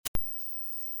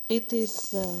It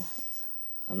is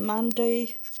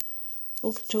Monday,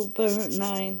 October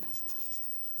 9,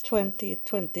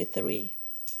 2023.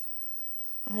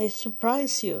 I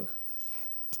surprise you,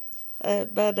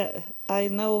 but I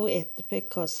know it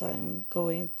because I'm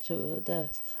going to the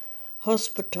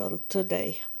hospital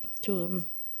today to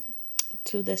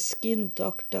the skin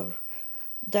doctor,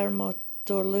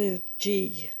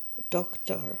 dermatology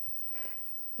doctor,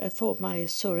 for my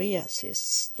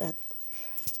psoriasis that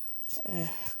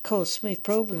caused me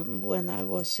problem when I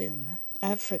was in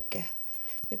Africa,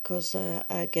 because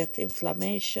I get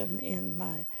inflammation in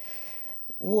my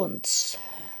wounds.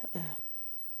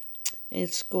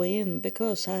 It's going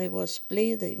because I was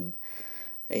bleeding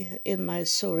in my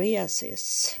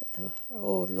psoriasis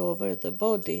all over the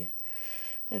body,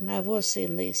 and I was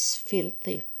in this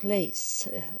filthy place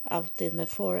out in the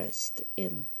forest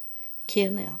in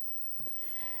Kenya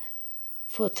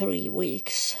for 3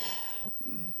 weeks.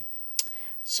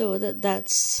 So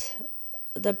that's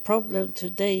the problem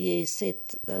today. Is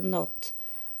it not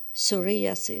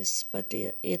psoriasis, but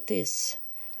it is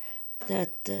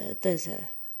that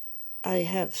I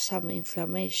have some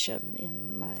inflammation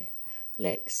in my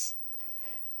legs.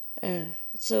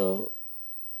 So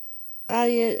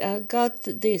I got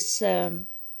this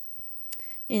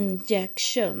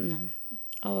injection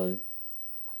of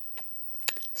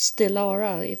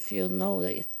Stellara, if you know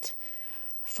it,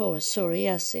 for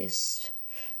psoriasis.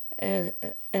 And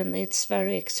it's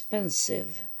very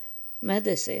expensive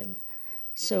medicine.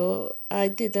 So I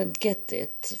didn't get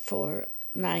it for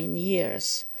 9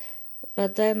 years.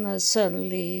 But then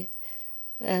suddenly,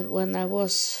 when I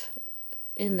was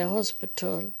in the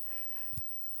hospital,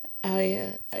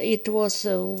 it was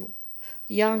a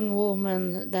young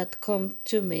woman that come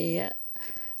to me.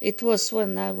 It was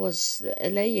when I was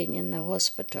laying in the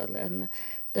hospital, and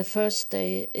the first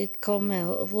day it come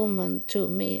a woman to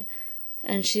me,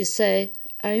 and she say,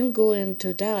 "I'm going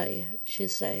to die," she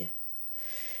say.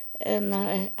 And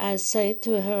I say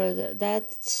to her,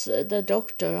 "That's the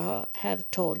doctor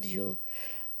have told you,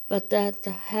 but that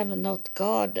have not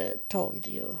God told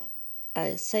you,"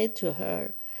 I say to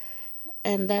her.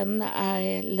 And then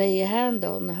I lay a hand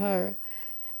on her,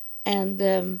 and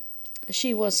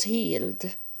she was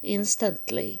healed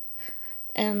instantly.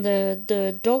 And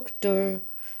the doctor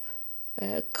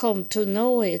come to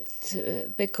know it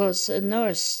because a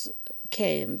nurse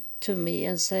came to me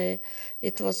and say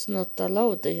it was not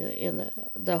allowed in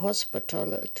the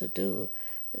hospital to do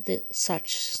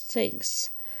such things,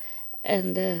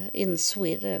 and in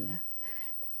Sweden,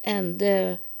 and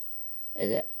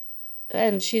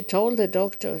she told the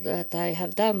doctor that I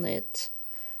have done it,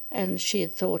 and she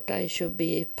thought I should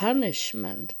be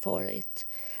punishment for it.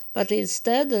 But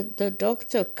instead the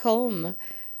doctor come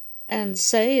and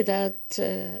say that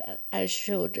I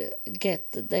should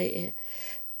get the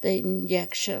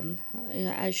injection.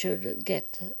 I should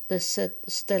get the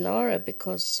Stellara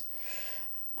because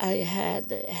I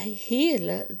had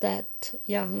healed that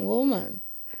young woman.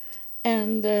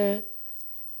 And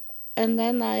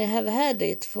then I have had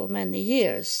it for many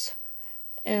years.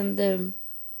 And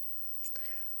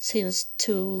since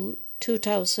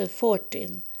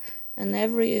 2014. And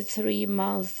every 3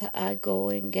 months I go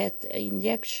and get an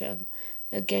injection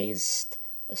against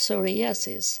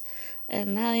psoriasis.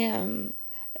 And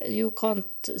you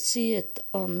can't see it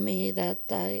on me that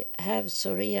I have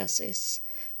psoriasis,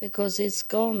 because it's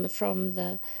gone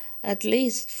at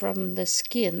least from the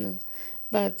skin.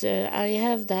 But I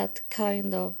have that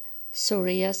kind of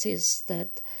psoriasis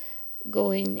that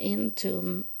going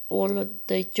into all of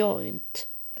the joint.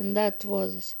 And that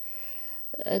was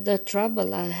the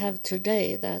trouble I have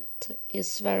today, that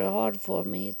is very hard for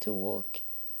me to walk.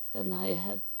 And I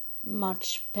have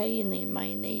much pain in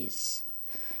my knees,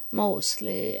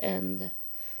 mostly, and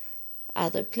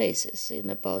other places in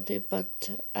the body.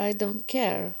 But I don't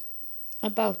care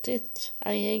about it.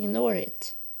 I ignore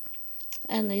it.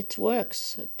 And it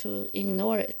works to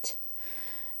ignore it.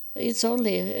 It's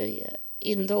only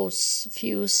in those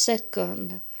few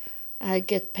seconds I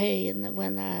get pain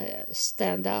when I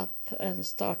stand up and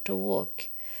start to walk.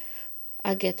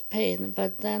 I get pain,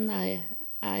 but then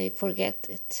I forget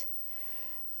it.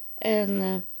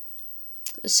 And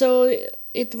so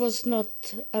it was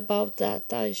not about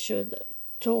that I should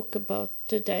talk about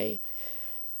today,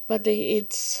 but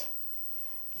it's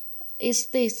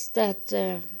this that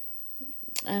a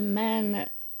man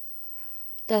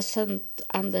doesn't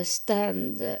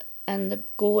understand and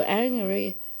go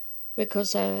angry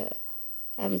because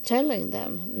I'm telling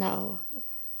them now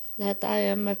that I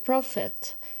am a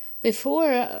prophet.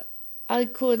 Before I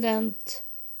couldn't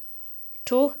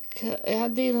talk, I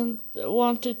didn't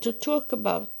wanted to talk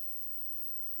about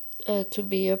to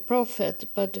be a prophet,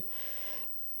 but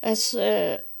as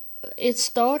it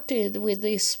started with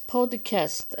this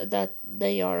podcast that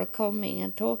they are coming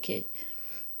and talking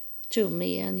to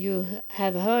me, and you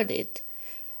have heard it.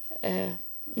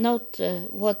 Not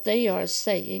what they are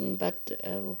saying, but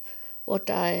what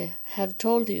I have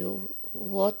told you,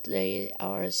 what they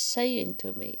are saying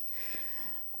to me.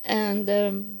 And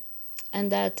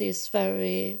that is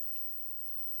very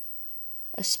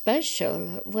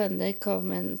special when they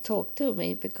come and talk to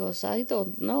me, because I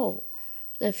don't know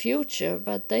the future,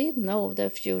 but they know the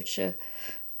future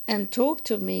and talk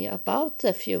to me about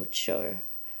the future.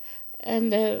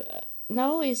 And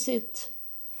now is it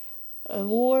a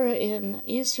war in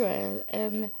Israel,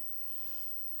 and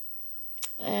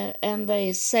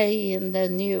they say in the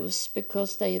news,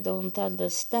 because they don't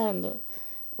understand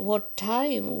what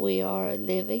time we are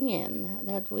living in,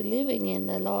 that we're living in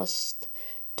the last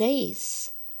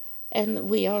days, and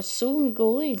we are soon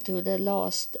going to the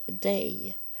last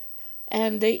day.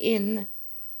 And they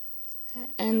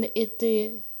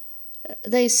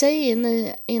say in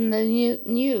the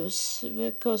news,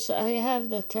 because I have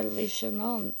the television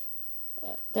on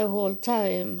the whole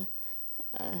time,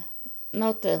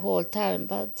 not the whole time,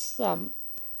 but some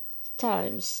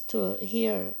times, to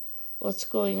hear what's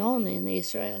going on in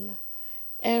Israel.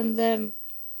 And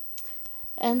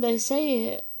they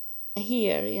say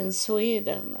here in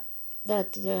Sweden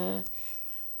that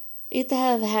it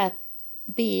have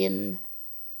been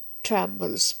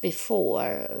troubles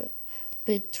before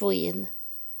between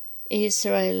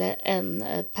Israel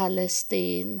and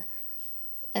Palestine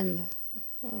and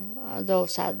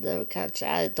those other countries.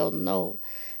 I don't know,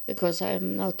 because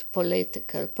I'm not a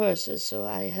political person, so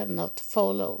I have not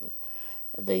followed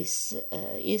this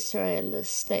Israel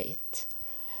state.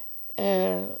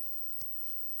 And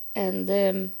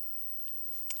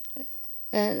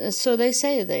so they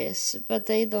say this, but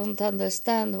they don't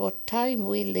understand what time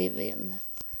we live in.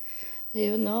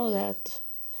 You know that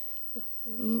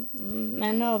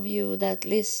many of you that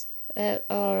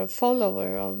are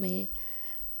follower of me,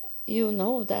 you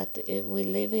know that we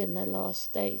live in the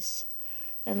last days.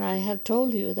 And I have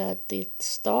told you that it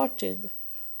started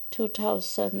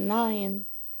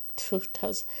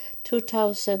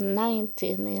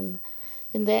 2019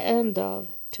 in the end of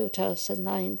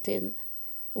 2019,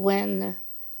 when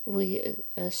we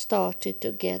started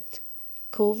to get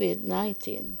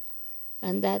COVID-19.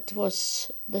 And that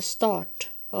was the start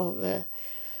of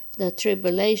the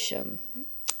tribulation.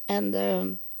 And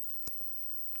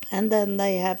then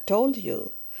they have told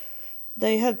you.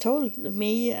 They have told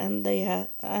me, and I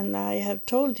have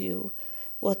told you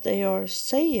what they are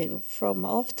saying from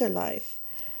Afterlife.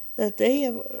 That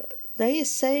they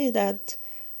say that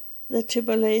the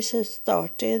tribulation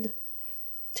started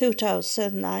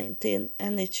 2019,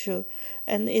 and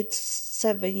it's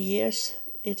 7 years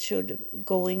it should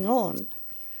going on.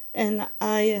 And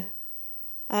I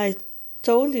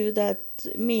told you that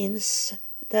means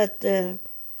that the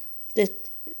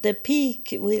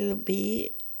peak will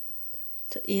be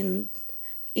in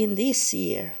this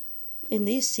year, and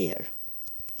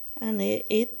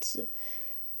it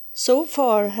so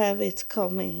far have it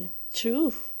coming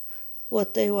true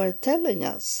what they were telling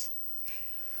us.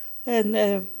 And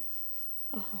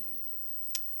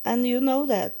you know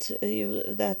that you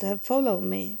that have followed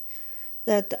me,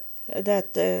 that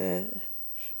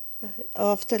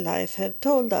Afterlife have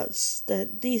told us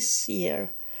that this year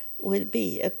will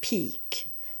be a peak.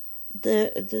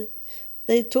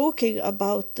 They're talking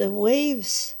about the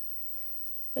waves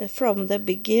from the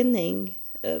beginning,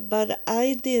 but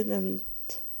I didn't.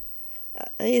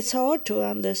 It's hard to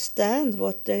understand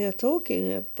what they are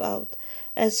talking about,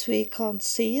 as we can't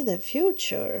see the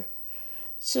future.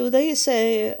 So they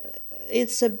say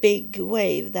it's a big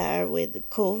wave there with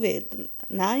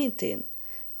COVID-19,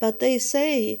 but they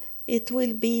say it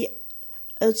will be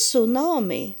a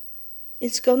tsunami.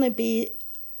 It's going to be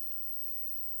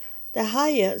the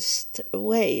highest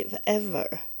wave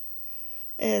ever.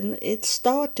 And it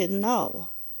started now.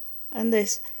 And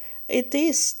it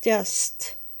is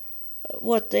just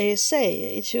what they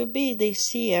say. It should be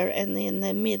this year and in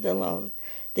the middle of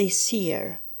this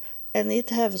year. And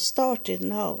it have started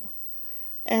now.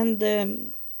 And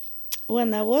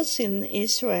when I was in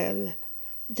Israel,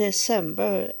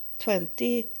 December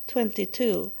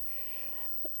 2022,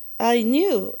 I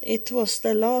knew it was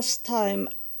the last time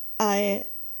I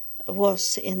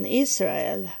was in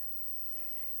Israel.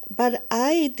 But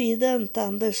I didn't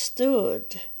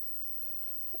understood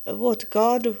what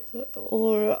God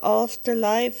or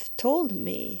Afterlife told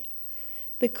me,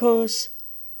 because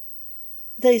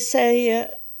they say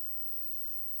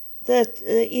that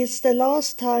it's the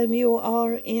last time you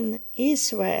are in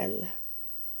Israel.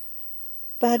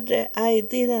 But I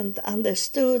didn't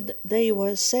understood they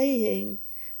were saying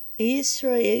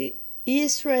Israel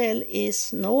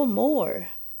is no more.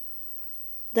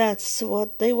 That's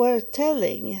what they were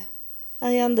telling.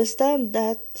 I understand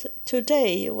that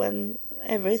today when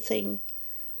everything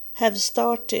have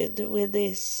started with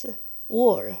this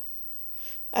war.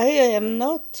 I am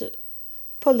not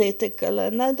political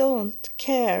and I don't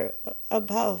care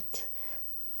about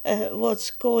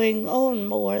what's going on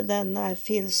more than I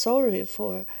feel sorry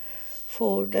for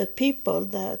the people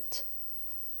that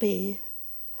be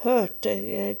hurt,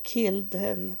 killed,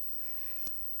 and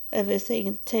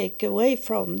everything take away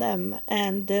from them,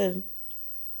 and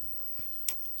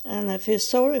I feel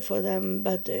sorry for them.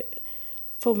 But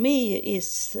for me,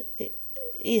 is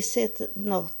it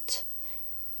not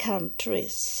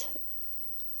countries?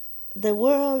 The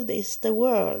world is the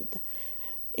world.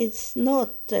 It's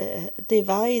not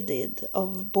divided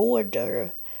of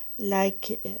border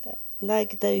like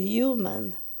the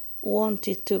human want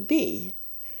it to be.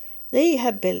 They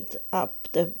have built up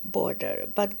the border,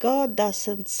 but God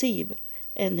doesn't see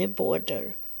any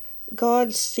border.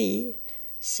 God see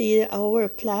our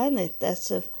planet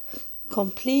as a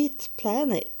complete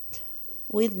planet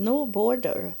with no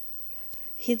border.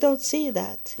 He don't see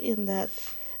that in that.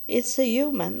 It's a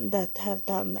human that have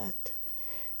done that.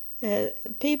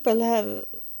 People have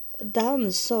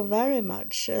done so very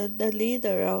much. The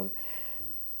leader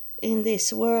in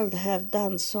this world have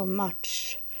done so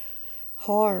much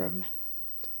harm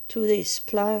to this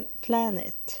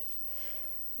planet.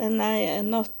 And I am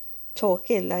not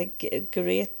talking like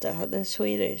Greta, the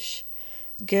Swedish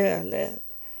girl,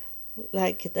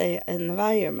 like the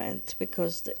environment,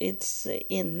 because it's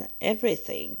in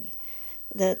everything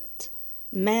that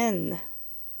men,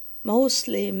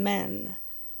 mostly men,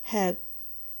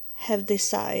 have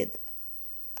decided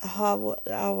how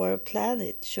our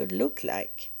planet should look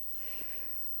like.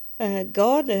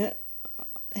 God,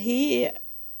 he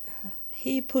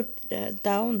put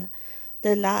down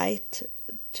the light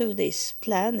to this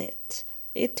planet.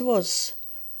 It was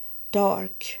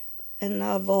dark and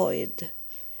a void,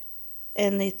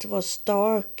 and it was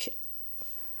dark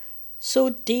so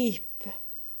deep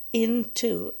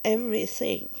into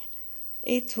everything.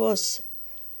 It was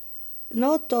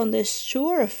not on the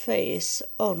surface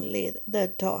only the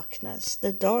darkness.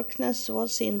 The darkness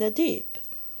was in the deep.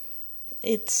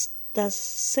 It does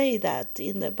say that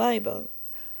in the Bible.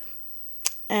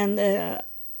 And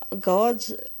God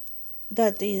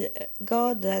that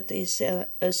is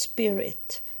a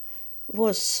spirit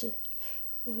was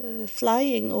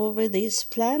flying over this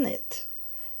planet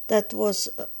that was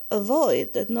a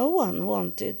void that no one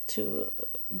wanted to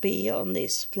be on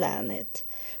this planet.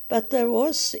 But there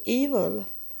was evil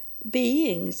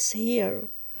beings here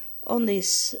on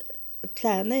this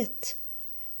planet,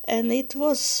 and it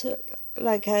was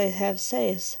like I have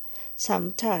said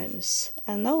sometimes.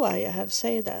 I know I have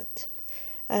said that.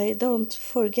 I don't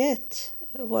forget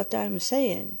what I'm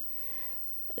saying.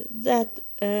 That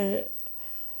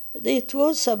it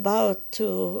was about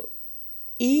to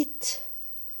eat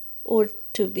or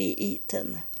to be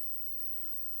eaten.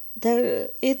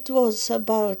 It was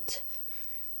about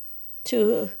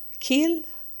to kill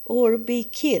or be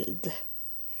killed.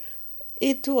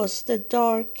 It was the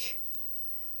dark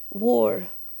war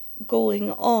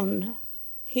going on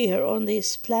here on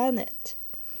this planet.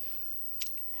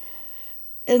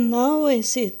 And now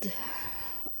is it,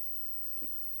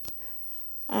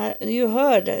 you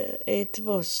heard it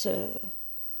was a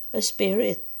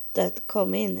spirit that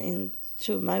come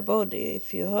into my body,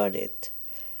 if you heard it.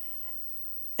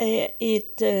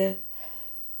 It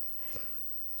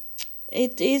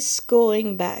is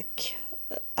going back.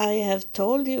 I have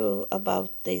told you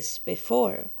about this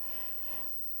before,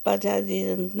 but I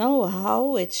didn't know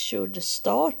how it should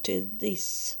start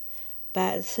these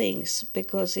bad things,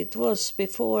 because it was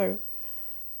before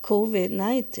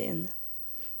COVID-19.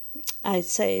 I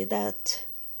say that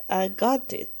I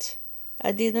got it.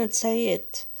 I didn't say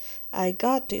it. I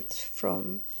got it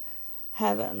from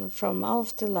heaven, from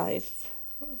afterlife.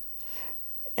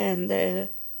 And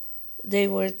they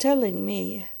were telling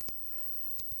me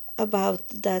about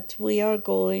that we are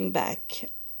going back.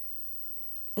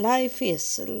 Life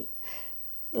is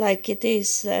like it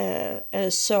is a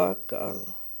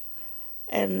circle,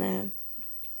 and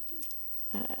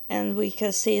we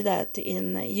can see that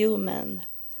in human,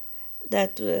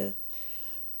 that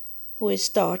we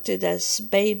started as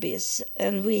babies,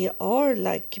 and we are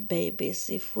like babies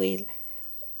if we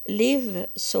live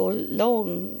so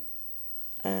long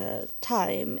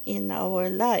time in our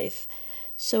life.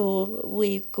 so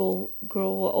we grow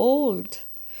old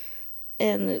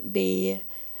and we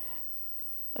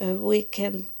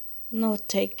can not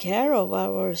take care of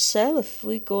ourselves.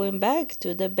 We're going back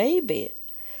to the baby,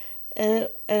 and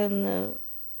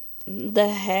the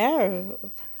hair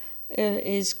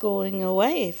is going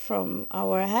away from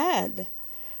our head,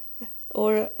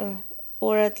 or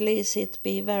at least it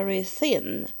be very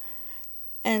thin,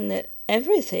 and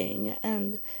everything.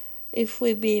 And if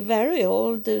we be very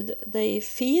old, they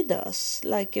feed us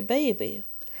like a baby.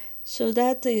 So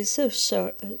that is a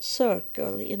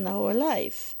circle in our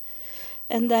life.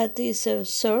 And that is a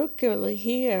circle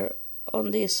here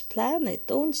on this planet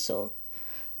also,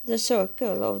 the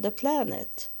circle of the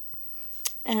planet.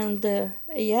 And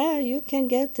you can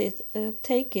get it,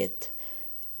 take it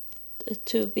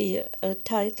to be a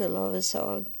title of a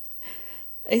song.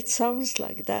 It sounds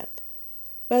like that.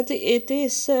 But it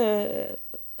is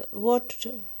what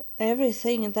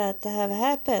everything that have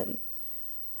happened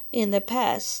in the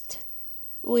past.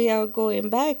 We are going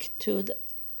back to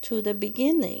the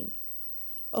beginning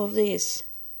of this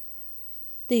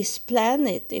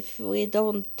planet if we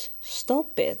don't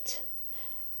stop it.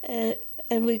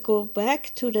 And we go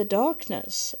back to the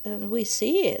darkness and we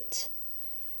see it.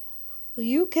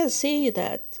 You can see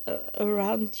that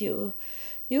around you.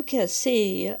 You can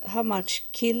see how much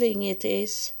killing it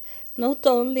is, not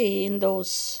only in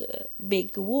those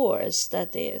big wars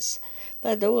that is,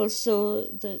 but also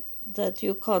that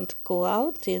you can't go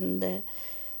out in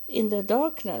the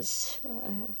darkness.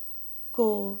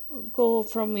 Go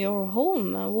from your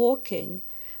home walking,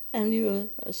 and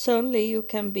suddenly you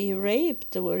can be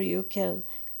raped or you can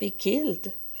be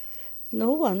killed.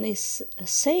 No one is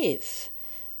safe.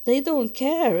 They don't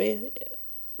care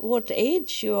what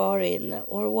age you are in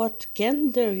or what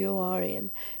gender you are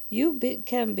in. You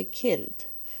can be killed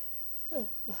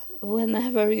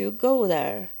whenever you go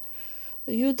there.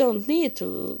 You don't need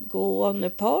to go on a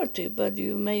party, but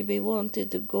you maybe wanted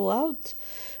to go out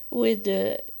with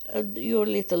your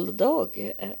little dog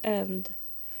and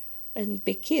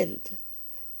be killed.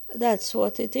 That's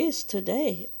what it is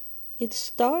today. It's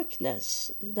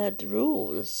darkness that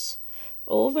rules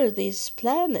over this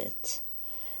planet.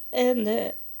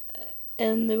 And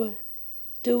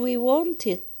do we want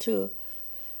it to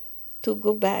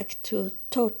go back to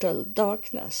total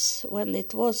darkness when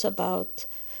it was about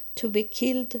to be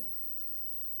killed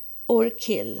or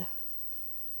kill,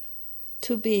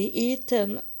 to be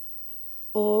eaten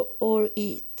or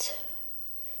eat?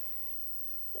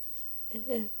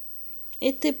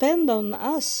 It depends on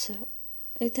us.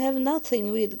 It have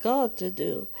nothing with God to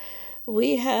do.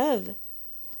 We have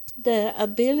the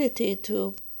ability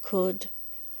to could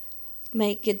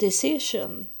make a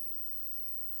decision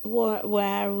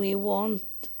where we want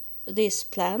this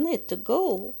planet to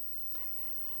go.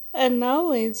 And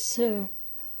now it's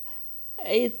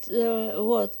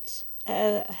what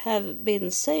have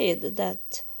been said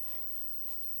that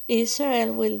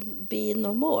Israel will be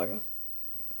no more.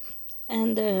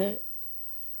 And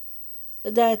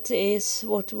that is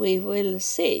what we will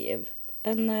see.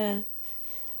 And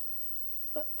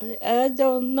I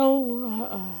don't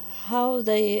know how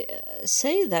they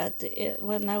say that.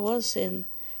 When I was in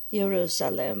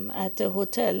Jerusalem, at a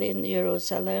hotel in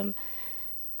Jerusalem,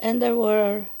 and there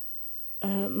were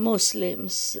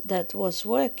Muslims that was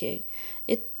working.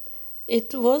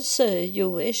 It was a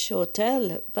Jewish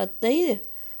hotel, but the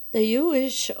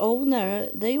Jewish owner,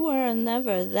 they were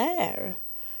never there.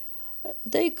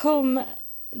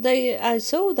 I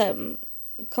saw them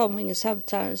coming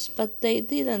sometimes, but they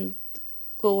didn't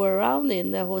go around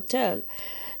in the hotel.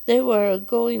 They were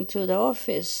going to the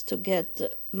office to get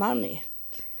money,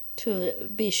 to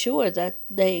be sure that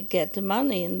they get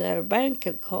money in their bank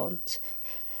account.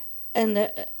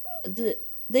 And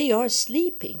they are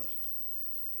sleeping.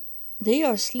 They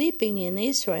are sleeping in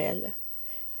Israel.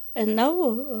 And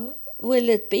now will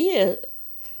it be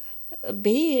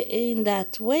in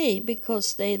that way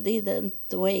because they didn't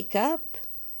wake up?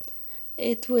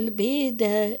 It will be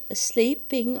the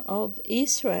sleeping of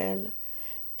Israel,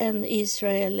 and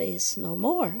Israel is no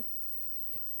more.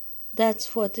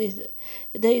 That's what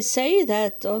they say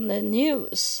that on the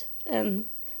news, and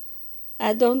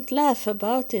I don't laugh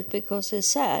about it because it's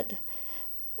sad.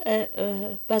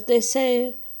 But they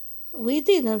say, we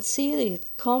didn't see it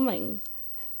coming.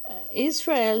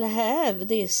 Israel have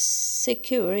this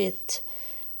secret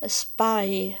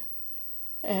spy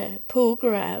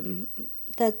program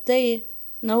that they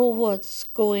know what's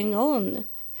going on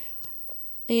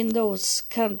in those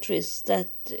countries that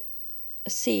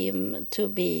seem to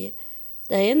be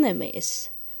the enemies.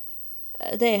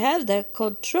 They have their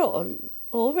control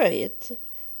over it,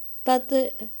 but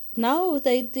now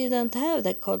they didn't have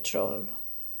the control,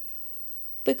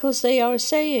 because they are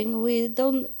saying we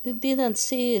didn't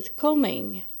see it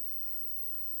coming.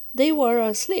 They were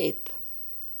asleep.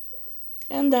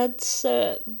 And that's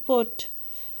what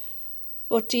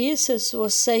Jesus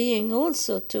was saying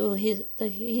also to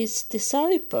his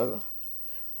disciple.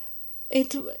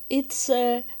 It's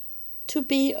to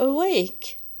be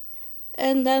awake.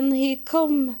 And then he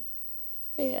come.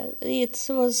 It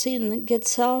was in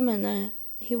Gethsemane.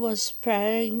 He was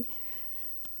praying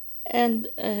and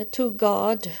to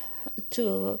God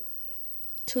to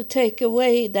take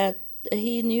away that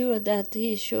he knew that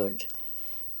he should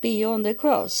be on the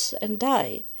cross and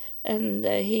die, and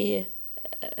he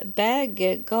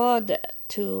begged God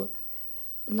to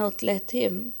not let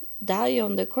him die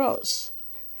on the cross.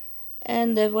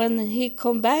 And when he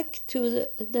come back to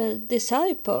the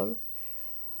disciple,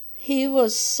 he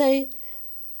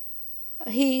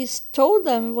told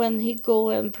them when he go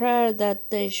and pray that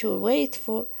they should wait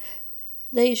for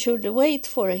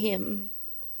him.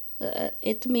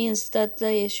 It means that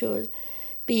they should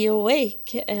be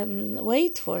awake and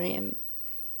wait for him.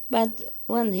 But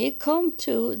when he come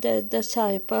to the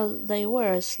disciple, they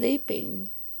were sleeping.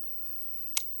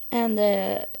 And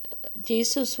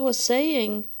Jesus was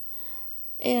saying,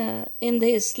 in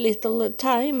this little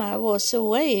time I was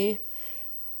away,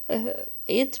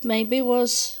 it maybe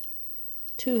was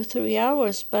 2-3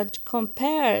 hours, but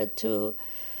compared to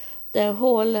the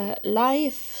whole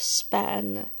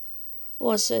lifespan,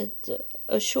 was it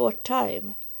a short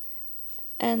time.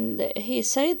 And he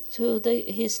said to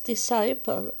his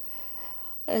disciple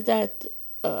that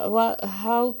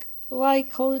why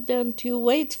couldn't you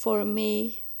wait for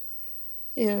me?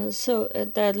 So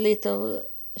that little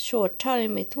short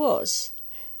time it was,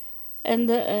 and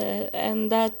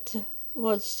that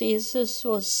what Jesus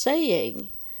was saying.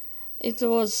 It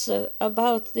was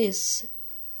about this,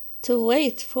 to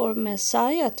wait for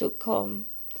Messiah to come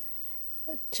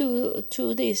to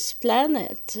this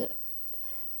planet.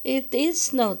 It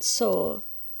is not so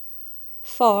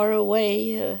far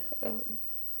away.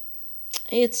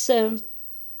 It's of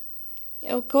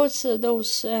course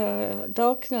those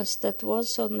darkness that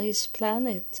was on this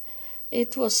planet.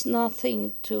 It was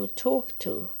nothing to talk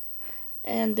to,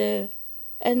 and then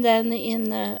in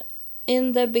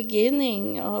the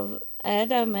beginning of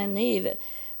Adam and Eve,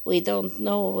 we don't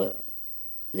know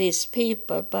these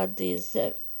people, but this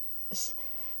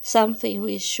something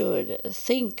we should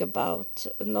think about,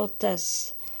 not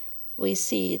as we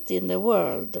see it in the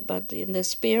world, but in the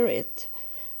spirit.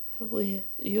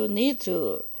 You need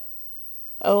to,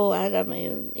 Adam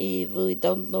and Eve, we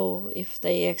don't know if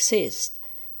they exist,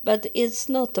 but it's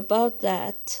not about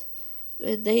that.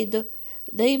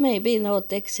 They maybe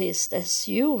not exist as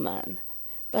human,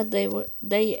 but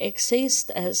they exist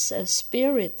as a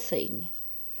spirit thing.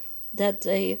 That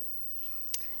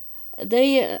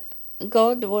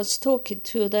God was talking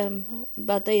to them,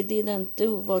 but they didn't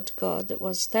do what God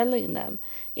was telling them.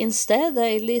 Instead,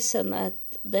 they listened at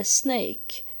the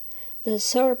snake, the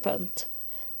serpent,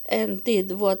 and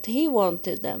did what he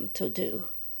wanted them to do.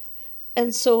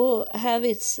 And so have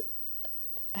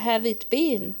it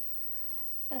been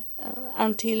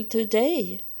until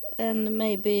today, and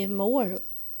maybe more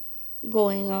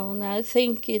going on. I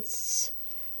think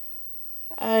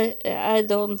I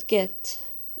don't get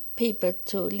people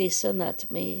to listen at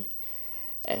me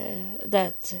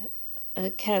that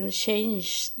can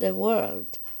change the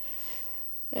world.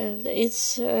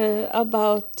 It's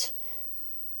about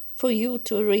for you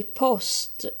to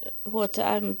repost what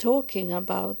I'm talking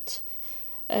about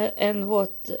and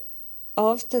what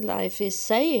afterlife is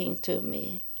saying to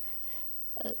me.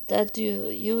 That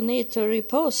you need to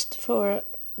repost for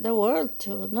the world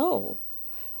to know.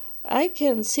 I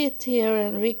can sit here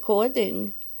and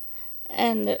recording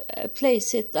and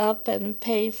place it up and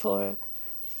pay for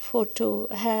to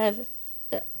have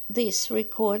this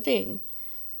recording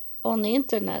on the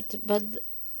internet, but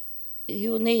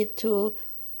you need to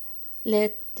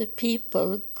let the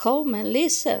people come and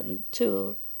listen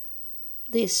to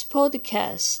this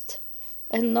podcast.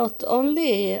 And not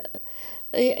only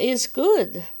is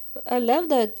good, I love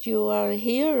that you are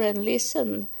here and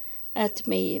listen at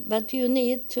me, but you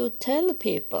need to tell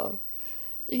people.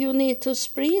 You need to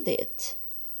spread it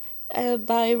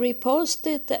by repost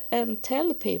it and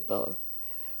tell people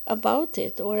about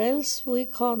it, or else we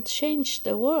can't change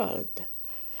the world.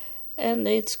 And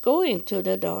it's going to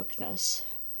the darkness.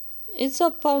 It's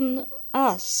upon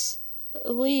us,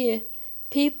 we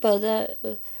people,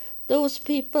 those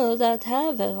people that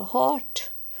have a heart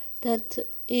that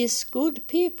is good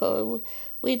people.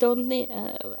 We don't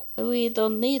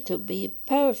need to be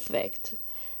perfect.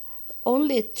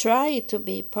 only try to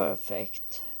be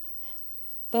perfect.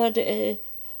 But if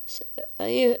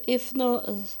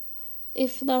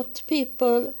not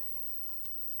people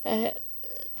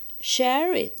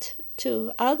share it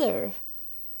to other,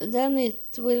 then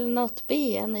it will not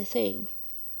be anything.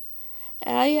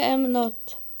 I am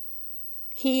not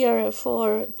here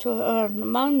to earn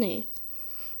money.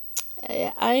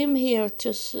 I am here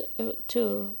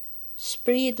to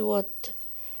spread what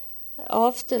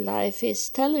afterlife is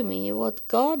telling me, what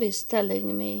God is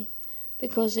telling me,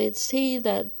 because it's He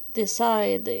that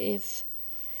decide if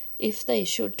they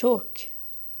should talk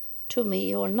to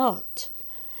me or not.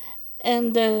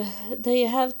 And they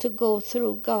have to go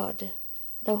through God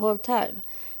the whole time.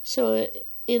 So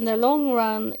in the long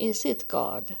run, is it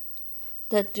God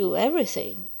that do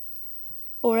everything?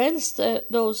 Or else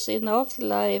those in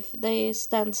afterlife, they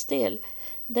stand still.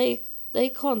 They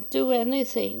can't do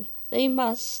anything. They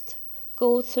must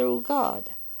go through God.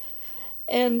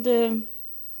 And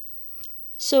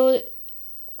so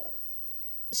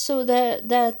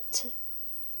that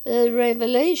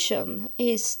revelation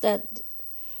is that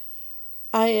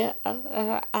I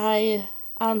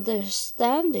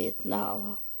understand it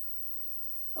now.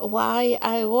 Why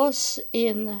I was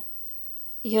in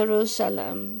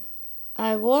Jerusalem.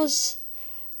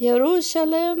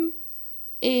 Jerusalem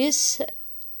is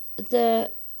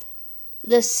the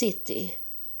city,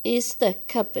 is the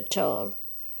capital.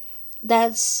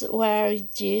 That's where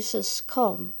Jesus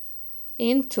come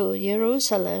into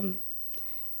Jerusalem.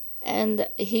 And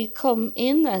he come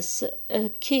in as a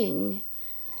king,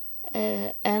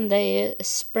 and they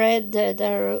spread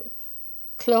their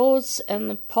clothes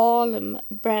and palm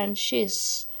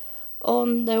branches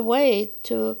on the way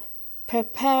to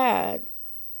prepare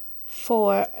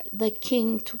for the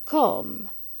king to come.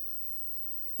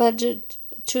 But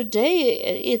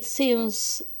today it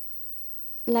seems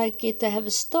like it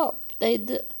have stopped.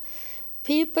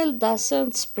 People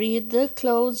doesn't spread the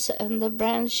clothes and the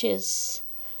branches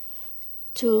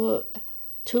to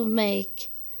make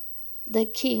the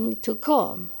king to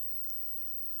come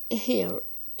here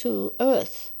to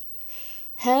earth.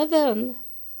 Heaven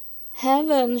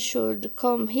should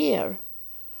come here,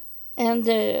 and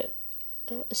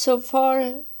so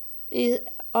far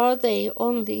are they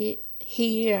only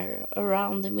here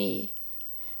around me,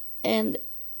 and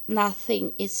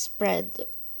nothing is spread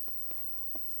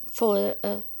for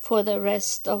the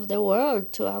rest of the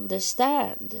world to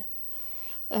understand,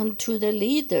 and to the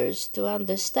leaders to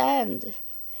understand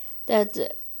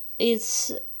that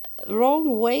it's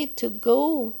wrong way to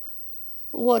go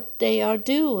what they are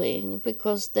doing,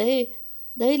 because they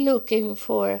looking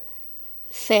for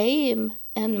fame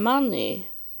and money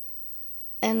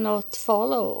and not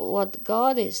follow what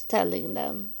God is telling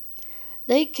them.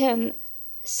 They can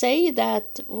say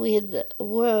that with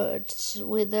words,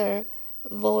 with their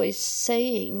voice,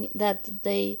 saying that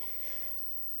they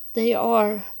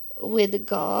are with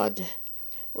God,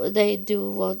 they do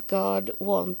what God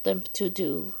wants them to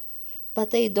do,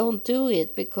 but they don't do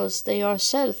it because they are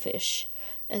selfish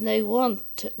and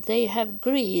they have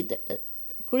greed.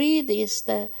 Greed is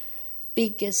the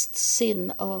biggest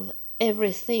sin of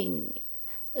everything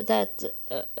that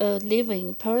a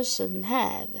living person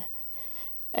have.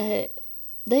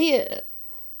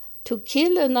 To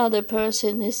kill another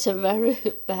person is a very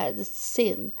bad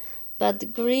sin,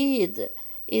 but greed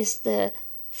is the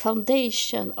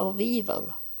foundation of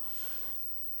evil.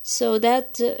 So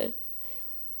that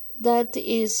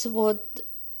is what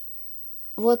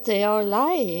they are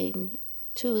lying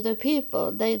to the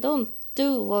people. They don't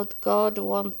do what God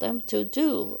wants them to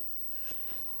do.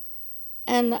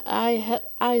 And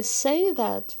I say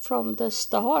that from the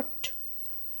start.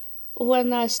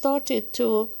 When I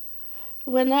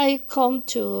come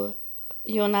to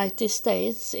United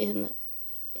States in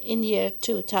year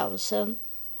 2000,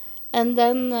 and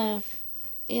then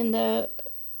in the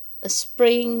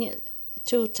spring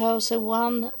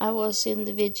 2001 I was in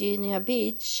the Virginia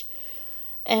Beach,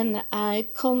 and I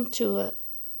come to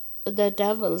the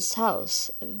devil's house,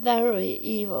 a very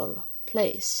evil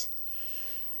place,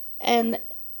 and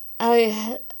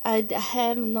I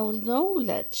have no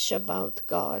knowledge about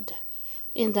God.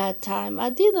 In that time I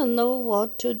didn't know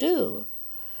what to do,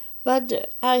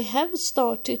 but I have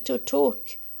started to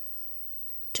talk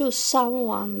to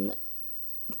someone,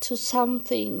 to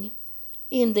something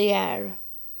in the air.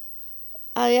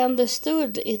 I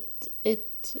understood it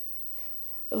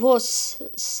was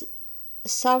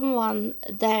someone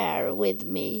there with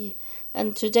me,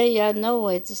 and today I know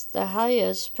it's the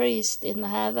highest priest in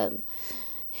heaven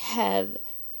have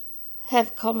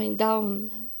coming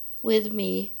down with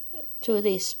me to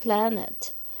this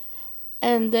planet.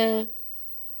 And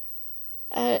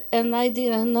and I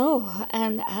didn't know.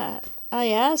 And I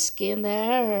asked in the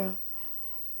air,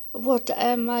 what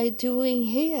am I doing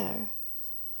here?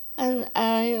 And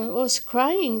I was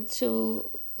crying to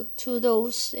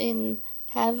those in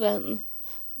heaven,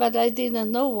 but I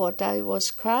didn't know what I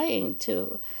was crying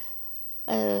to.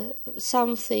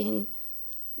 Something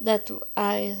that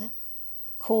I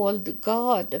called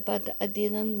God, but I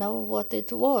didn't know what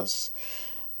it was.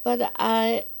 But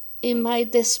in my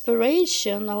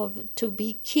desperation to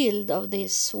be killed of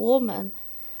this woman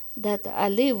that I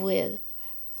live with,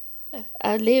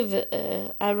 I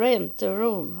rent a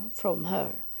room from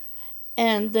her,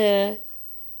 and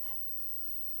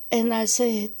I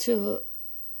say to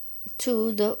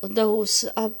those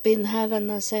up in heaven,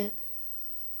 I say,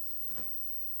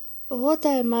 what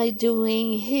am I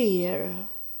doing here?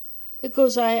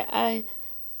 Because I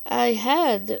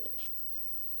had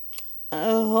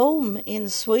a home in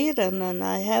Sweden and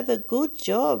I have a good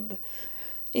job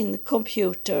in the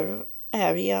computer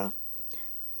area,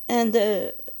 and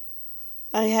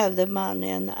I have the money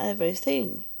and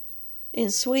everything in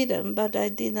Sweden, but I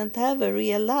didn't have a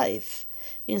real life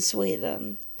in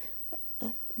Sweden.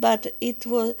 But it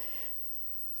was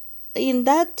in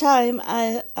that time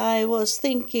I was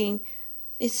thinking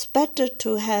it's better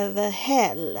to have a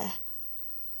hell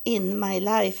in my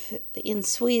life in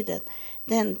Sweden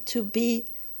than to be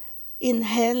in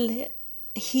hell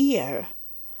here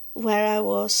where I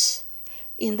was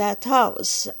in that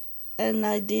house. And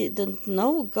I didn't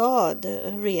know God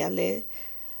really.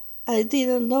 I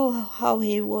didn't know how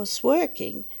he was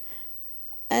working,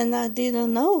 and I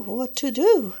didn't know what to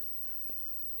do.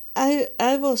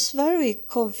 I was very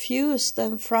confused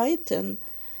and frightened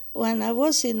when I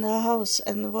was in the house,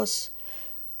 and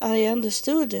I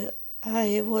understood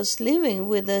I was living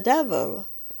with the devil.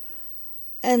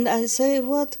 And I say,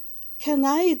 what can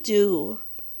I do?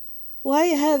 Why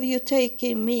have you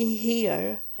taken me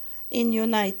here in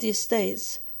United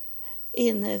States,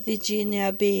 in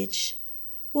Virginia Beach?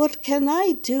 What can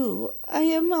I do? I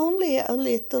am only a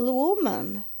little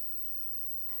woman.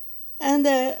 And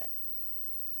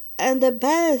the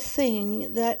bad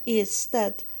thing that is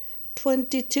that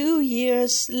 22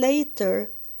 years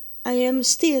later, I am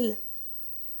still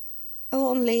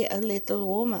only a little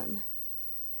woman,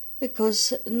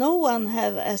 because no one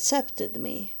have accepted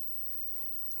me.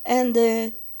 And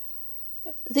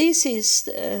this is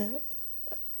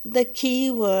the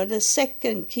key word, the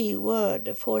second key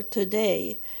word for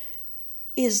today,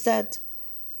 is that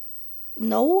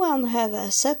no one have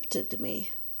accepted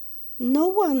me. No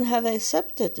one have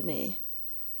accepted me.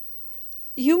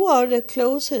 You are the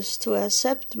closest to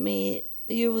accept me,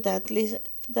 you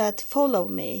that follow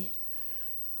me.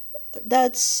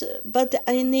 But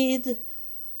I need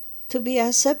to be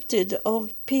accepted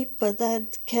of people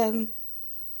that can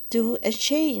do a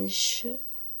change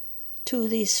to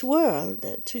this world,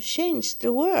 to change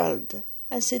the world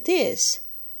as it is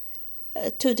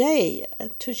today,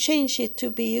 to change it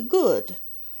to be a good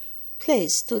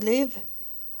place to live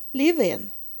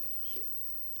in,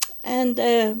 and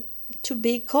to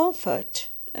be comfort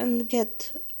and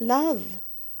get love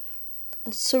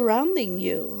surrounding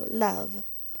you, love.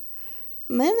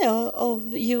 Many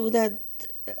of you that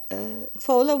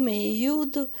follow me,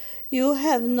 you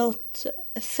have not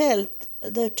felt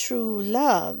the true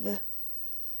love.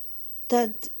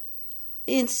 That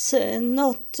it's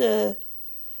not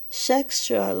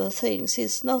sexual things,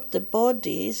 it's not the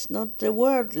body, it's not the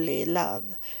worldly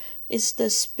love, it's the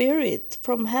spirit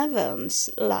from heaven's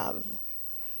love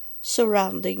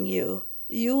surrounding you.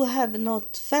 You have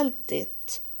not felt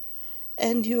it,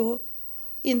 and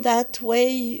in that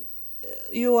way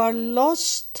you are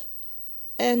lost,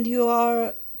 and you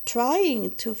are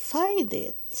trying to find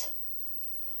it.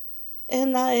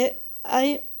 And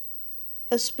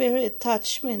a spirit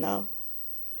touched me now.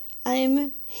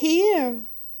 I'm here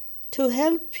to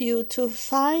help you to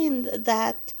find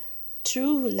that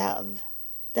true love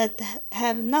that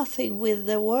have nothing with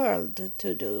the world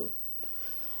to do.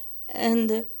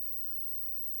 And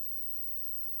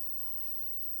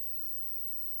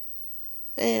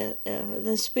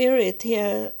the spirit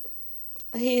here,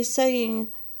 he is saying,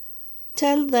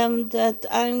 tell them that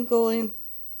I'm going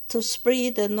to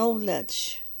spread the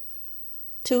knowledge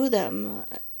to them.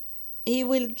 He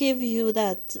will give you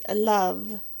that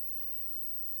love,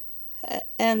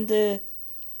 and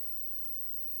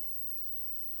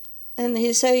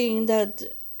he's saying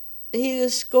that he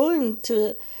is going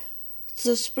to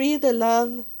spread the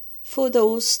love for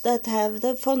those that have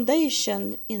the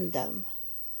foundation in them.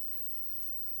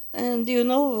 And you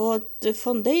know what the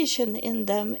foundation in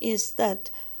them is,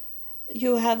 that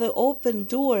you have an open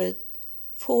door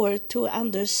for to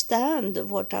understand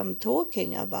what I'm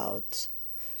talking about.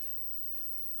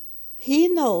 He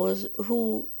knows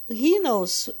who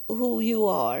you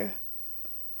are.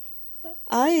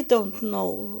 I don't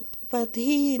know, but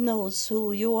he knows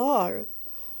who you are.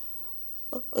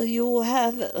 You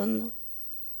have an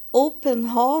open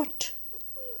heart,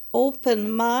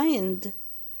 open mind.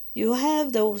 You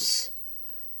have those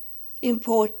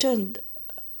important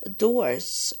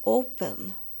doors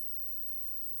open.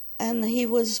 And he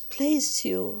will place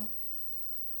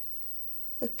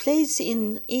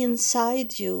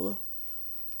inside you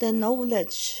the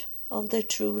knowledge of the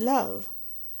true love.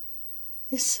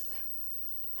 It's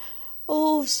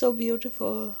so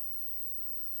beautiful.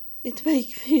 It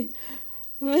make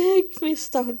me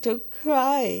start to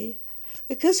cry,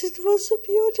 because it was so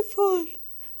beautiful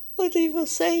what he was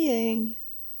saying.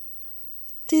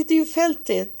 Did you felt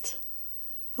it?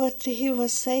 What he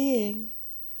was saying?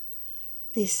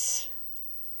 This,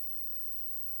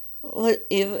 what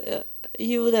if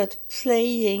you that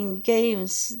playing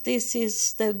games, this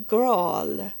is the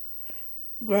graal,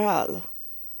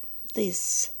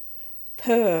 this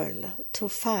pearl to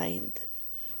find.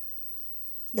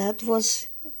 That was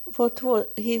what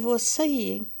he was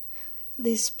saying.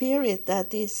 The spirit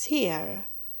that is here,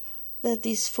 that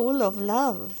is full of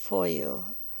love for you,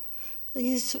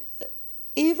 is,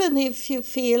 even if you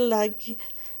feel like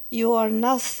you are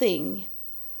nothing,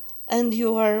 and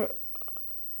you are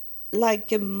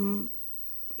like mud,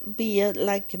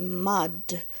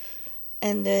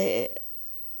 and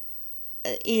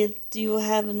you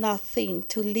have nothing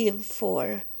to live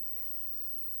for.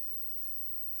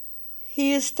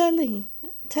 He is telling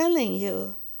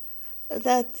you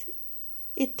that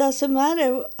it doesn't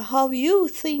matter how you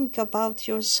think about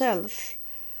yourself,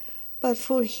 but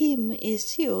for him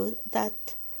is you,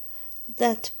 that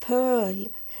pearl,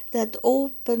 that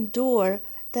open door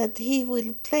that he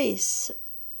will place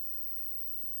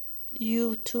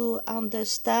you to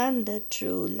understand the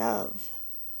true love.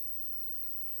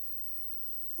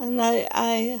 And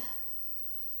I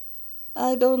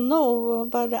don't know,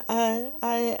 but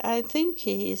I think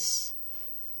he is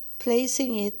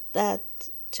placing it that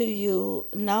to you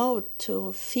now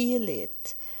to feel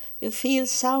it. You feel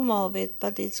some of it,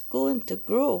 but it's going to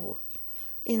grow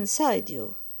inside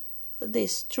you,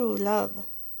 this true love.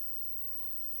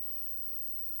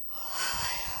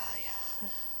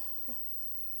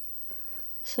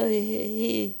 So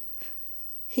he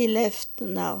left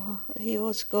now. He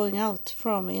was going out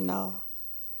from me now.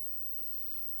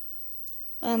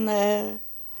 And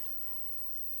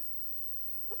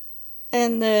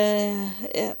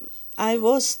I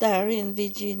was there in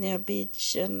Virginia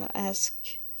Beach and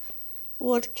asked,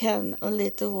 what can a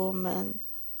little woman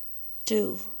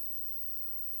do?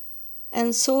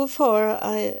 And so far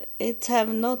it have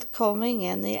not coming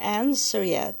any answer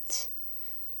yet.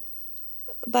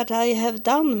 But I have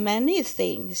done many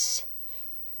things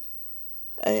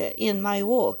in my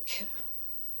walk.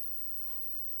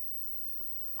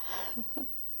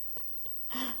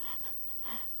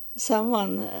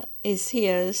 Someone is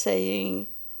here saying,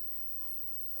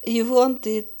 you want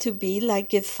it to be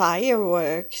like a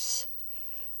fireworks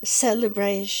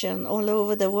celebration all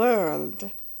over the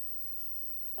world.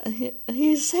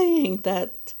 He's saying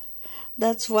that.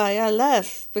 That's why I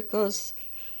laugh, because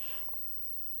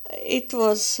it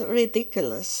was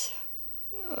ridiculous,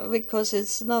 because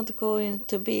it's not going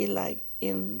to be like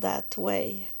in that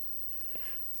way.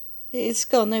 It's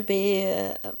going to be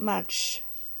much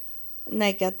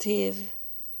negative.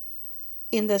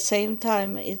 In the same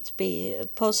time, it be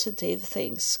positive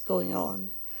things going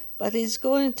on, but it's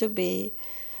going to be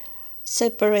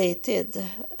separated,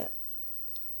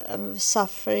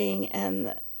 suffering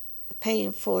and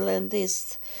painful, and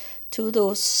this to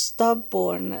those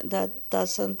stubborn that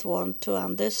doesn't want to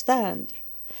understand.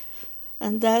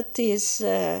 And that is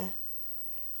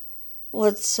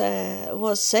what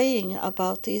was saying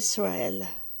about Israel,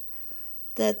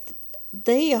 that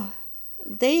they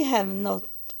have not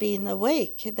been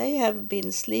awake, they have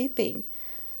been sleeping.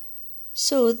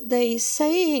 So they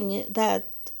saying that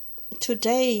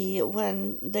today,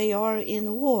 when they are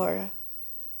in war,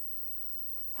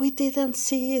 we didn't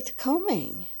see it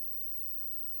coming.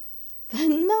 But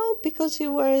no, because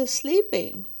you were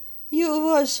sleeping. You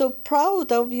were so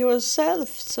proud of yourself,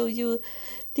 so you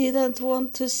didn't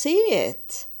want to see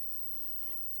it.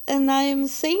 And I'm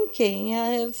thinking,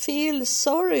 I feel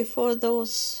sorry for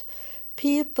those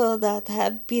people that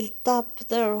have built up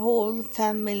their whole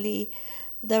family,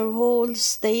 their whole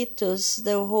status,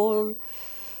 their whole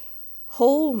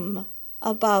home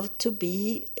about to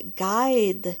be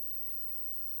guide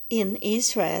in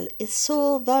Israel. It's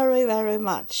so very, very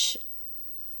much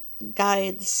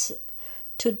guides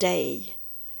today,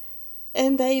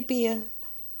 and they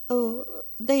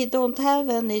don't have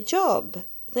any job.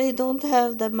 They don't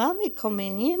have the money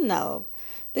coming in now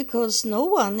because no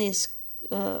one is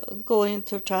going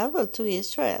to travel to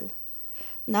Israel.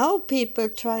 Now people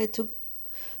try to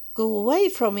go away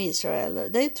from Israel.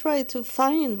 They try to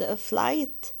find a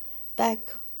flight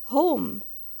back home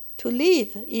to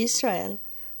leave Israel,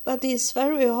 but it's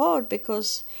very hard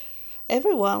because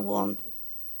everyone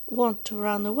want to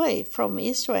run away from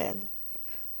Israel.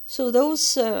 So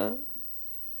those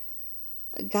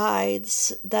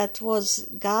guides that was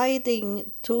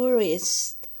guiding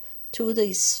tourists to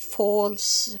these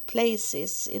false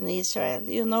places in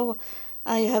Israel,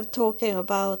 I have talking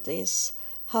about this,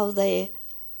 how they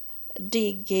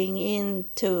digging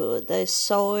into the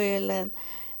soil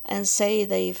and say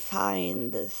they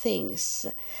find things.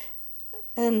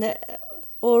 And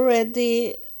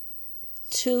already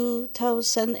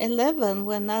 2011,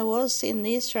 when I was in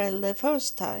Israel the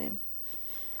first time,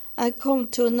 I come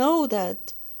to know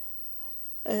that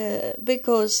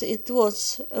because it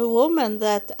was a woman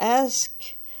that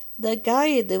asked the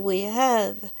guide we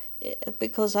have,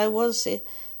 because I was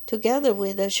together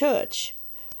with a church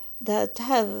that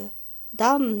have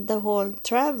done the whole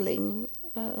traveling,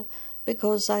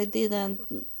 because I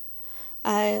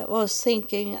was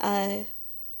thinking I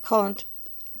can't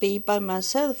be by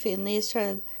myself in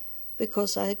Israel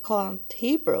because I can't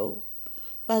Hebrew,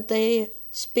 but they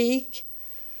speak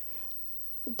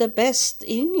the best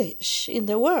English in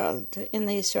the world in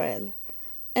Israel,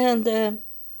 and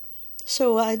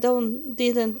so I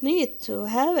didn't need to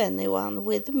have anyone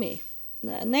with me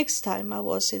next time I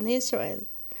was in Israel,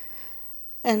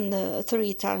 and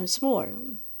 3 times more,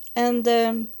 and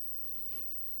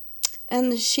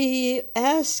she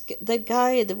asked the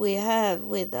guide we have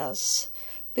with us,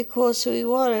 because we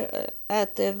were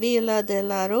at the Villa de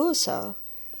la Rosa.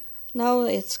 Now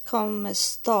it's come a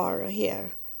star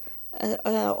here.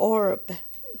 Orb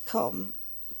come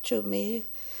to me,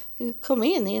 come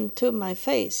into my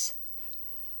face,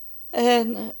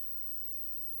 and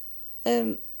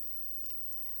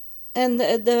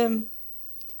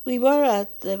we were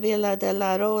at the Villa de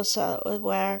la Rosa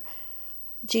where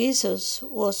Jesus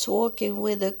was walking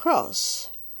with a cross,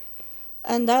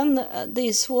 and then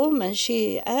this woman,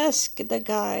 she asked the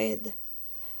guide,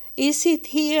 "Is it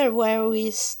here where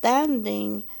we're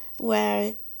standing,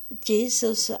 where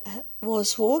Jesus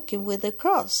was walking with the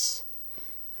cross?"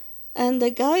 And the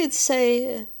guide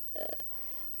say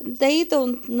they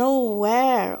don't know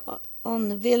where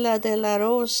on Villa de la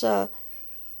Rosa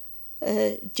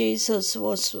Jesus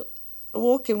was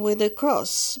walking with the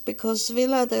cross, because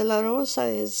Villa de la Rosa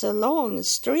is a long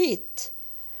street,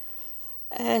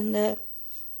 and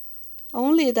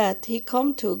only that he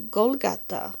come to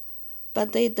Golgotha,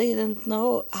 but they didn't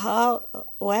know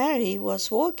where he was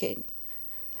walking.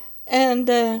 And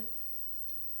then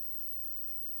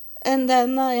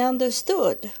I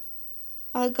understood.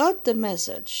 I got the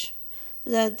message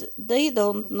that they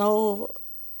don't know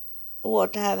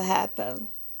what have happened.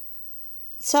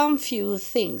 Some few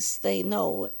things they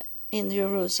know in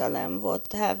Jerusalem,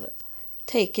 what have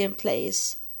taken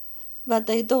place, but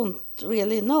they don't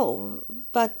really know.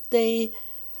 But they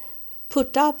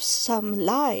put up some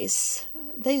lies.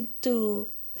 They do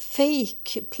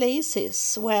fake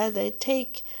places where they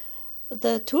take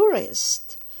the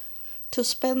tourists to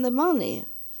spend the money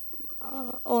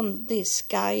on this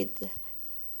guide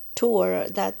tour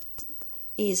that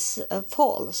is a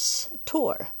false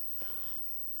tour,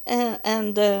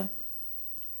 and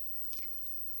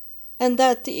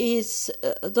that is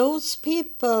those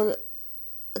people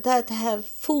that have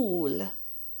fool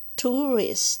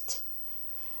tourists.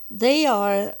 They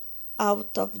are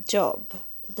out of job,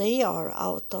 they are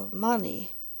out of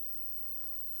money,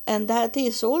 and that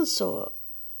is also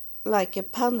like a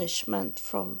punishment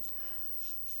from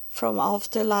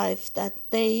afterlife, that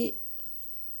they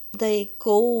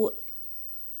go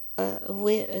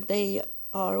they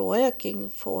are working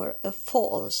for a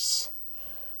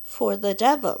for the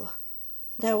devil.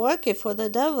 They're working for the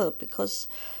devil because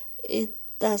it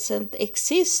doesn't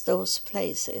exist, those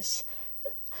places.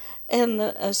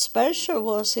 And special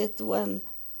was it when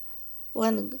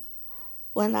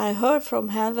I heard from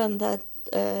heaven that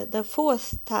the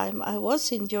 4th time I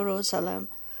was in Jerusalem,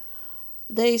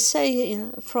 they say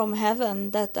from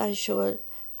heaven that I should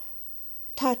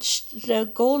touch the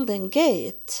Golden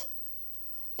Gate,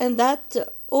 and that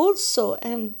also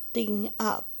ending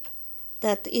up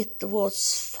that it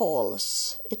was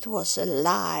false, it was a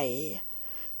lie,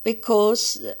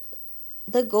 because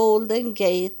the Golden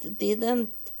Gate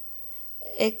didn't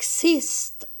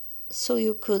exist so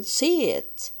you could see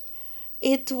it.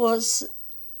 it was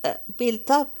built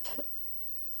up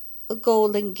a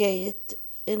golden gate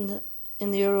in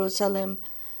Jerusalem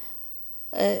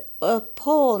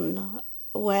upon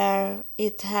where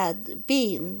it had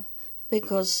been,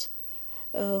 because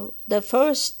the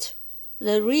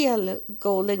real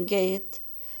golden gate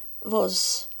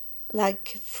was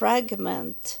like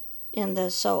fragment in the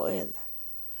soil.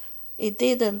 It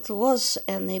didn't was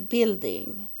any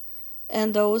building,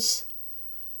 and those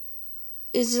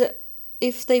is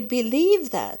if they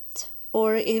believe that,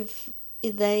 or if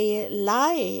they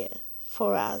lie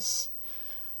for us,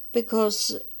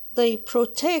 because they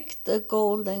protect the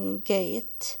golden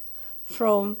gate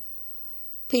from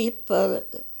people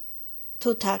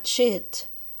to touch it,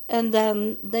 and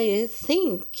then they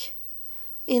think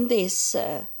in this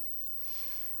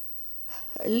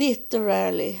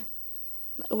literally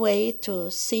way to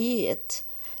see it,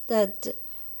 that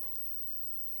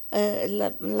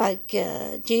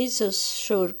Jesus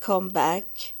should come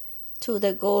back to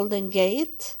the golden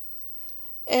gate,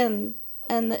 and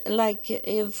like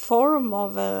in form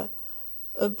of a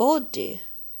body,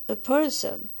 a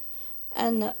person,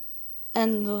 and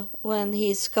when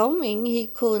he's coming, he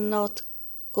could not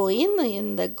go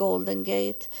in the golden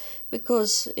gate,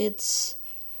 because it's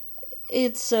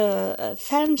a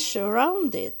fence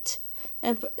around it,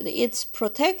 and it's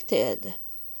protected,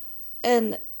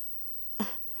 and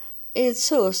it's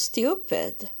so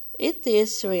stupid. It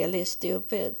is really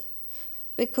stupid,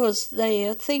 because they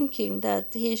are thinking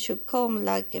that he should come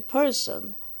like a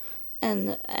person,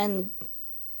 and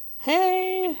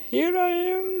hey, here I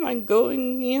am, I'm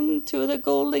going into the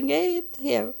golden gate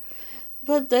here.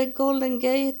 But the golden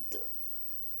gate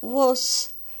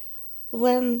was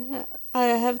when I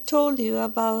have told you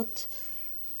about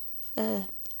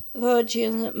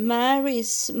Virgin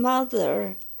Mary's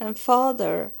mother and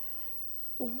father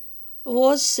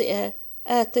was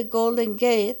at the golden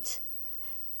gate,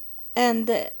 and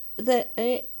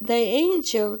the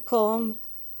angel come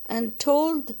and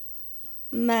told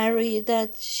Mary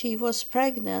that she was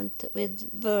pregnant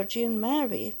with Virgin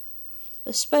Mary,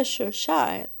 a special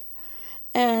child,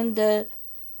 and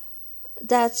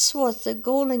that's what the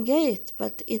golden gate,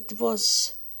 but it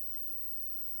was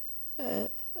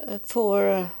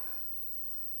for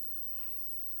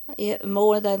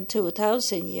more than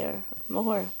 2,000 years,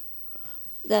 more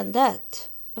than that,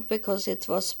 because it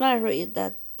was Mary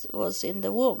that was in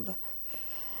the womb.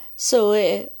 So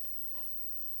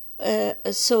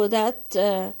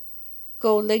that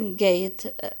golden gate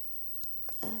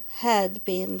had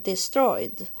been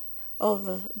destroyed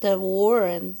of the war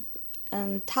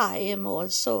and time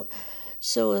also.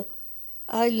 So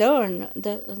I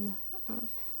learned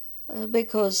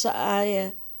because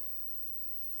I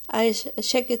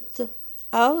check it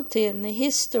out in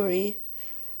history,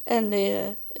 and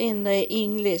in the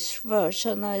English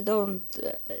version. I don't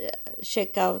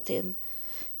check out in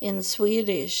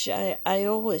Swedish. I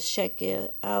always check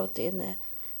it out in the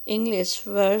English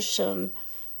version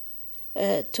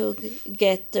to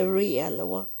get the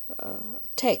real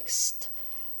text.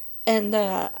 And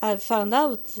I found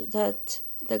out that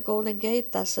the Golden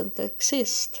Gate doesn't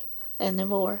exist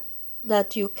anymore,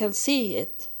 that you can see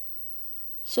it.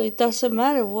 So it doesn't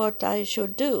matter what I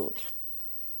should do.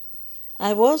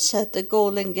 I was at the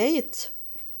Golden Gate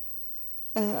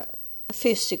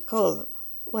physical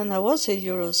when I was in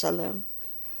Jerusalem,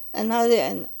 and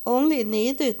I only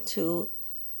needed to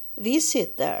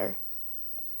visit there.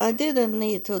 I didn't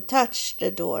need to touch the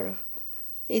door.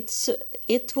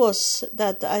 It was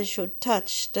that I should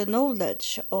touch the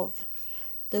knowledge of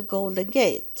the Golden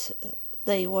Gate,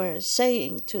 they were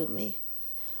saying to me.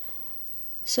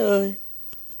 So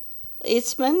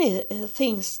it's many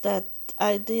things that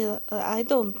I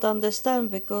don't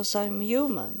understand, because I'm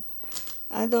human.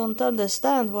 I don't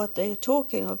understand what they're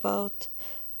talking about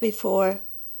before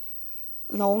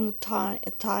long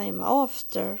time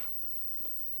after.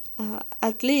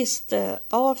 At least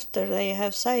after they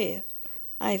have said,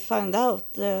 I found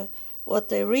out what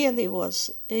they really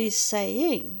is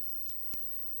saying.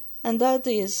 And that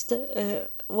is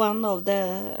one of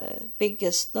the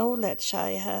biggest knowledge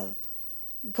I have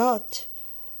got,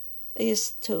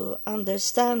 is to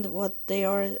understand what they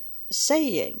are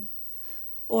saying.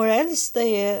 Or else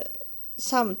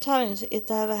sometimes it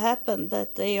have happened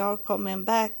that they are coming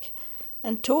back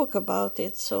and talk about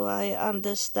it, so I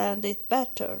understand it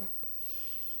better.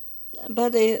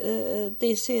 But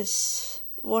this is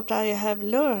what I have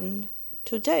learned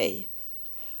today.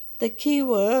 The key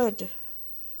word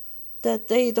that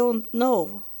they don't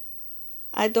know.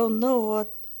 I don't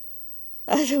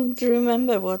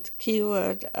remember what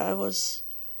keyword I was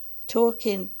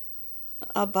talking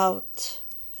about,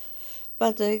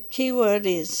 but the key word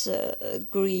is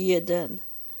greed,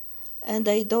 and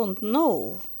they don't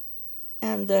know.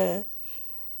 And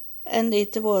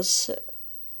it was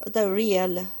the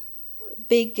real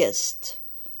biggest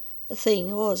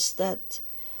thing was that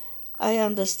I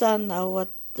understand now what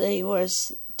they were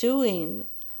doing,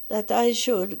 that I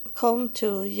should come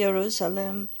to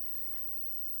Jerusalem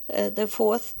the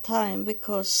fourth time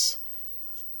because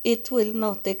it will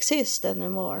not exist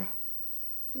anymore.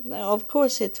 Of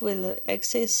course it will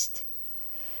exist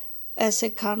as a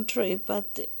country,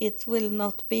 but it will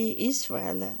not be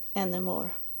Israel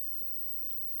anymore.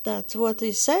 That's what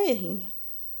he's saying.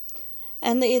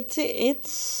 And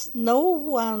it's no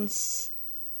one's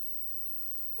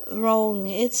wrong.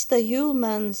 It's the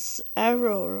human's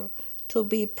error to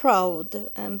be proud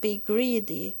and be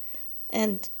greedy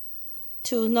and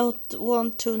to not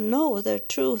want to know the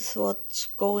truth, what's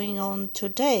going on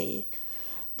today.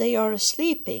 They are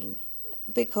sleeping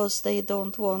because they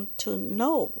don't want to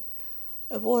know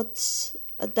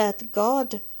that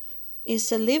God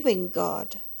is a living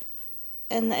God.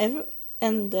 And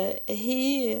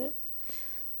he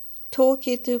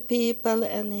talking to people,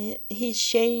 and he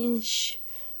change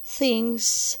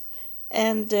things,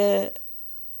 and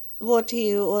what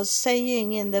he was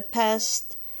saying in the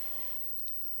past,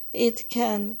 it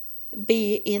can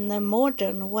be in a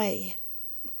modern way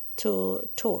to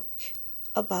talk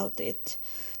about it,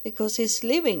 because he's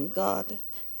living God.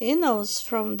 He knows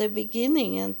from the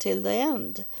beginning until the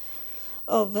end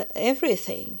of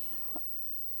everything.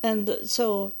 And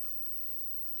so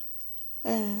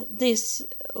this,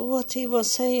 what he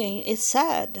was saying, is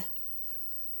sad.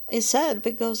 It's sad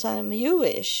because I'm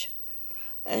Jewish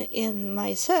in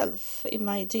myself, in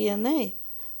my DNA,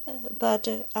 but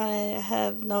I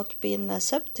have not been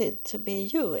accepted to be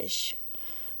Jewish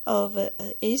of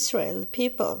Israel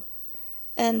people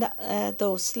and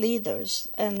those leaders,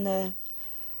 and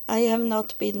I have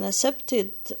not been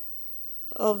accepted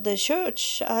of the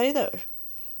church either,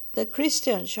 the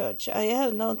Christian church. I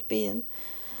have not been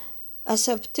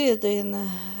accepted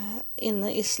in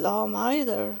Islam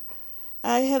either.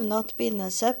 I have not been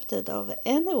accepted of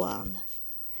anyone,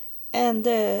 and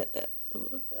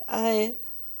I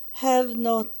have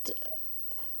not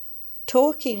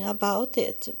talking about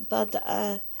it, but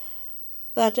I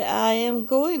am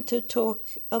going to talk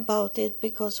about it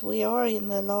because we are in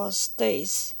the last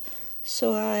days.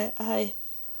 So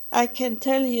I can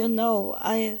tell you now,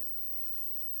 I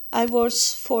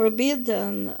was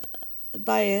forbidden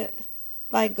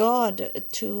by God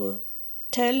to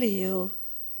tell you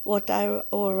what I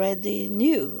already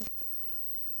knew,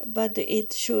 but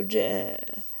it should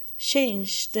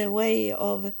change the way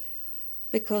of,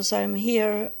 because I'm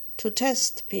here to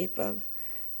test people,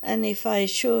 and if I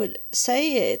should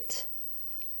say it,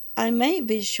 I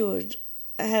maybe should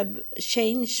have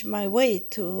changed my way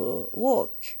to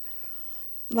walk.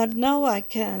 But now I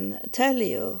can tell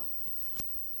you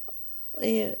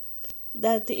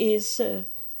that is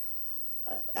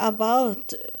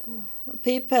about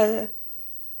people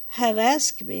have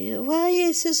asked me, why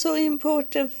is it so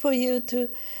important for you to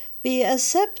be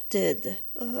accepted?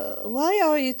 Why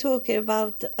are you talking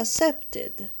about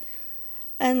accepted?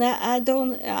 And I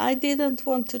didn't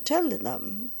want to tell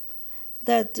them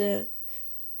that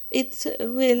it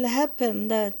will happen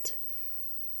that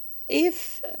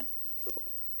if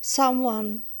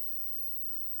someone,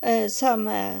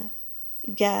 some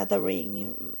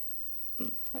gathering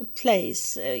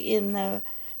place in a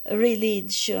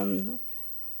religion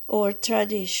or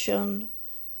tradition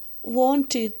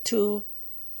wanted to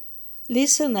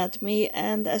listen at me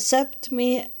and accept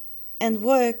me and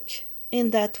work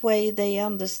in that way they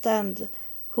understand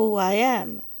who I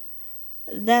am,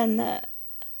 then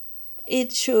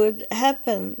it should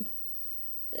happen.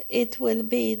 It will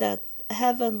be that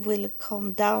heaven will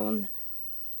come down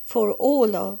for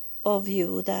all of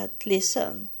you that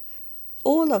listen.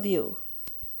 All of you.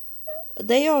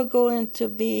 They are going to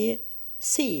be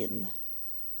seen.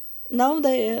 Now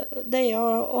they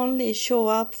are only show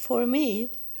up for me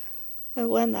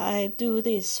when I do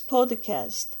this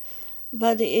podcast.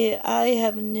 But I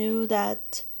have knew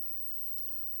that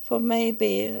for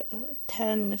maybe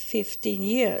 10, 15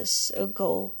 years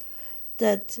ago,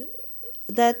 that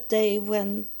day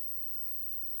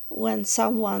when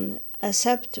someone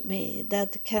accept me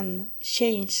that can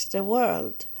change the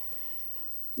world,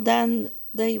 then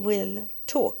they will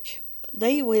talk.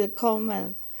 They will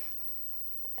come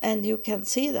and you can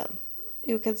see them.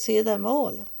 You can see them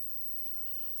all.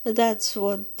 That's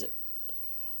what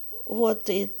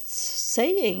it's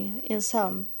saying in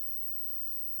some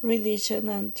religion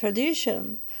and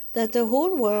tradition, that the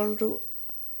whole world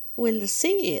will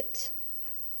see it.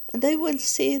 they will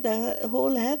see the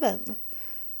whole heaven.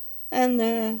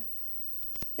 And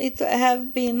it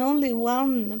have been only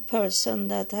one person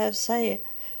that have say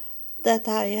that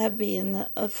I have been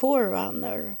a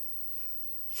forerunner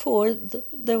for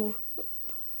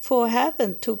for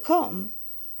heaven to come,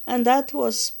 and that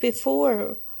was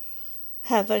before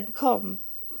heaven come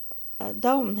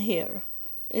down here.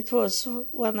 It was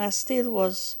when I still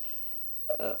was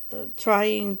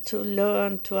trying to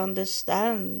learn to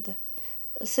understand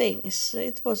things.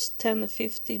 It was 10,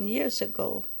 15 years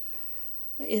ago.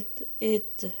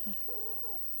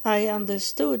 I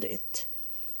understood it,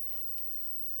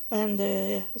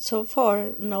 and so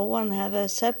far no one have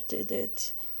accepted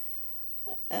it,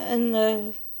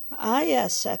 and I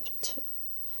accept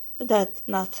that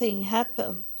nothing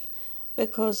happened,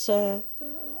 because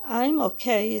I'm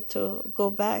okay to go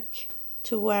back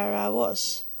to where I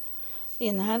was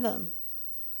in heaven.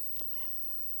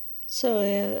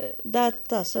 So that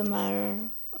doesn't matter.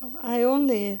 I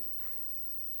only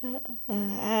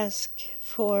ask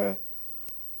for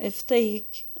if they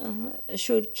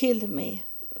should kill me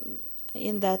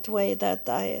in that way, that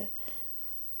I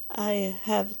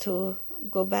have to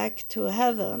go back to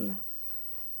heaven,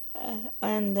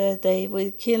 and they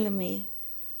will kill me.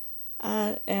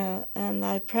 And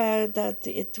I pray that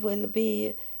it will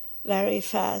be very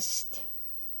fast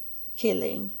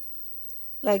killing,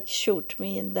 like shoot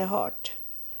me in the heart,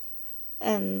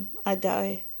 and I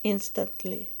die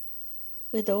instantly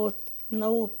without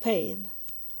no pain.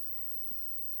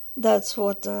 That's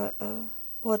what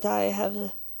I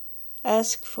have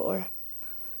asked for.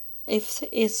 If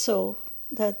it's so,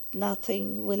 that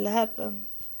nothing will happen,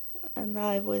 and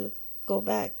I will go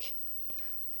back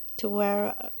to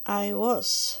where I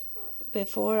was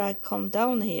before I come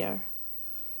down here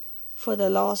for the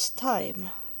last time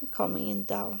coming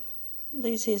down.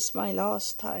 This is my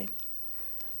last time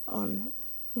on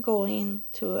going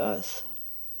to earth.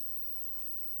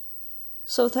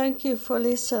 So thank you for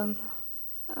listening.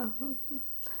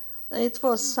 It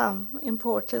was some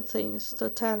important things to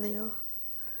tell you.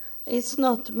 It's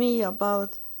not me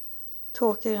about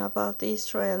talking about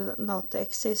Israel not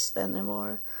exist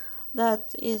anymore.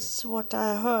 That is what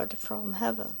I heard from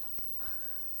heaven.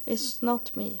 It's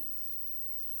not me.